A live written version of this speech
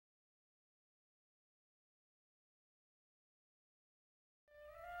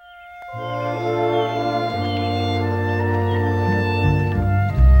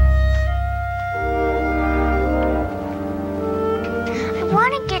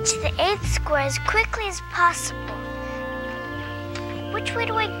get to the 8th square as quickly as possible. Which way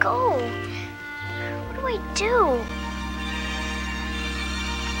do I go? What do I do?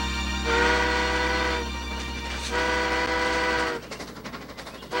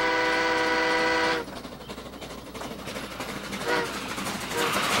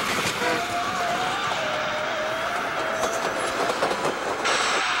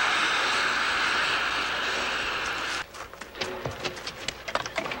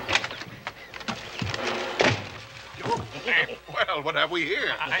 Well, what have we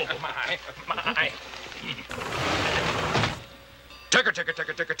here? My.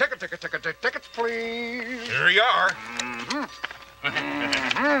 Tickets, please. Here you are.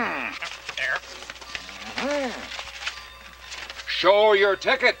 There. Show your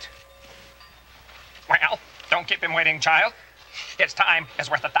ticket. Well, don't keep him waiting, child. His time is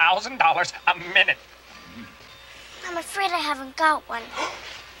worth $1,000 a minute. I'm afraid I haven't got one.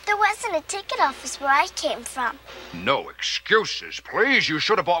 There wasn't a ticket office where I came from. No excuses, please. You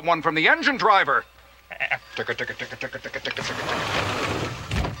should have bought one from the engine driver. Ticket.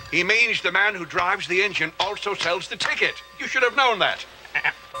 He means the man who drives the engine also sells the ticket. You should have known that.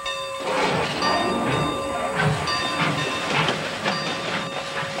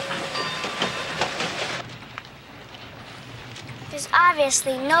 There's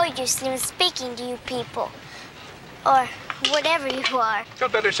obviously no use in even speaking to you people. Or whatever you are.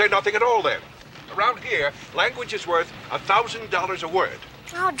 You'd better say nothing at all, then. Around here, language is worth $1,000 a word.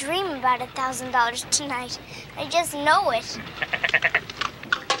 I'll dream about $1,000 tonight. I just know it.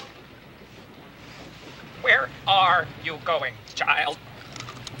 Where are you going, child?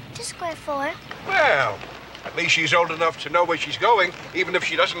 To Square 4. Well, at least she's old enough to know where she's going, even if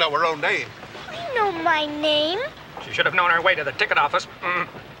she doesn't know her own name. I know my name. She should have known her way to the ticket office,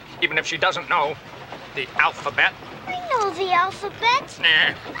 even if she doesn't know the alphabet. I know the alphabet.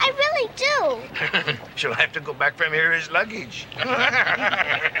 Nah. I really do. She'll have to go back from here as luggage. No,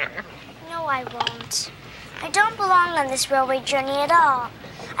 I won't. I don't belong on this railway journey at all.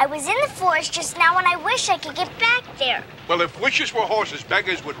 I was in the forest just now and I wish I could get back there. Well, if wishes were horses,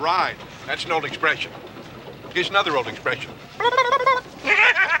 beggars would ride. That's an old expression. Here's another old expression.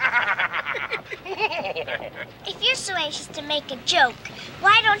 If you're so anxious to make a joke,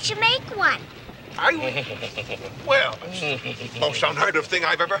 why don't you make one? Well, it's the most unheard of thing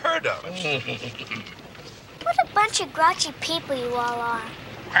I've ever heard of. What a bunch of grouchy people you all are.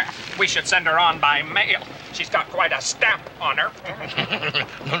 We should send her on by mail. She's got quite a stamp on her.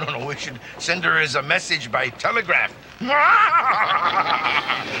 No. We should send her as a message by telegraph. Hold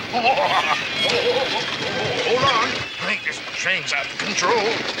on. I think this train's out of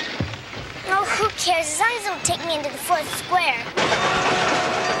control. Oh, who cares? As long as it'll take me into the 4th square.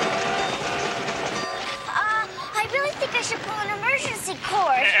 I really think I should pull an emergency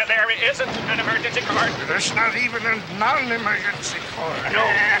cord. There isn't an emergency cord. There's not even a non-emergency cord. No.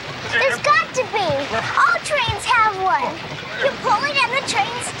 There's got to be. All trains have one. You pull it and the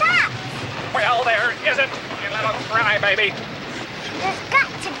train stops. Well, there isn't, you little crybaby. There's got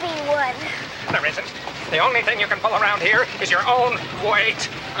to be one. There isn't. The only thing you can pull around here is your own weight.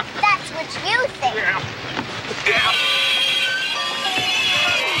 That's what you think. Yeah.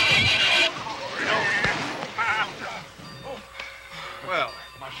 Well,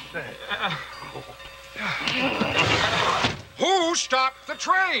 must say. Who stopped the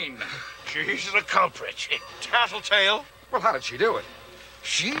train? She's the culprit. Tattletale? Well, how did she do it?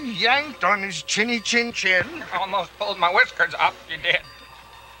 She yanked on his chinny chin chin. Almost pulled my whiskers up, you did.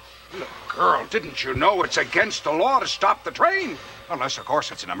 Look, girl, didn't you know it's against the law to stop the train? Unless, of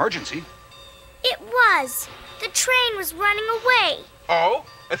course, it's an emergency. It was. The train was running away. Oh?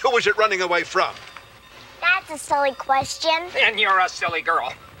 And who was it running away from? That's a silly question. And you're a silly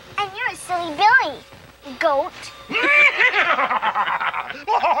girl. And you're a silly Billy. Goat.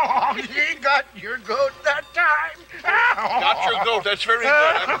 Oh, you got your goat that time. Got your goat. That's very good.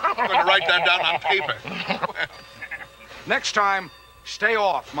 I'm going to write that down on paper. Next time, stay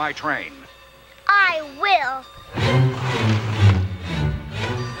off my train. I will.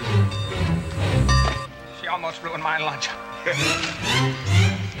 She almost ruined my lunch.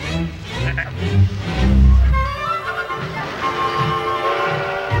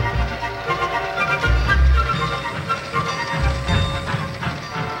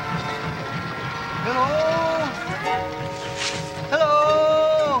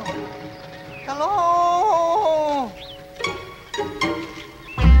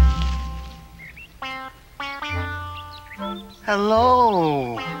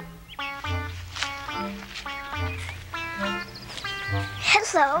 Hello.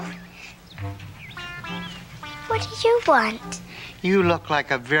 Hello. What do you want? You look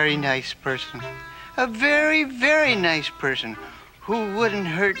like a very nice person. A very, very nice person who wouldn't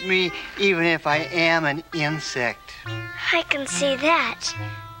hurt me even if I am an insect. I can see that.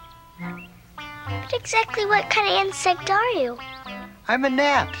 But exactly what kind of insect are you? I'm a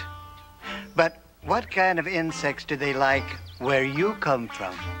gnat. But what kind of insects do they like where you come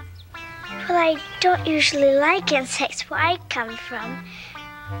from? Well, I don't usually like insects where I come from.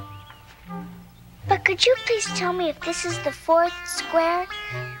 But could you please tell me if this is the 4th square?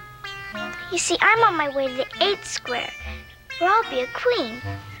 You see, I'm on my way to the 8th square, where I'll be a queen.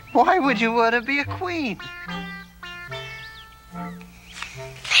 Why would you want to be a queen?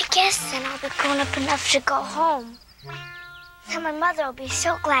 I guess then I'll be grown up enough to go home. And my mother will be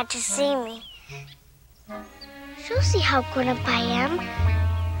so glad to see me. She'll see how grown up I am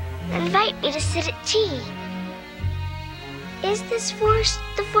and invite me to sit at tea. Is this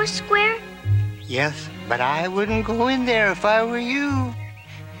the 4th square? Yes, but I wouldn't go in there if I were you.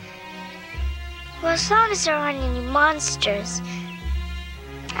 Well, as long as there aren't any monsters,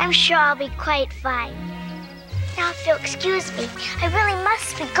 I'm sure I'll be quite fine. Now, if you'll excuse me, I really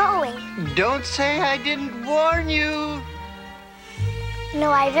must be going. Don't say I didn't warn you. No,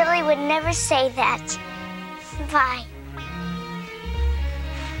 I really would never say that. Bye.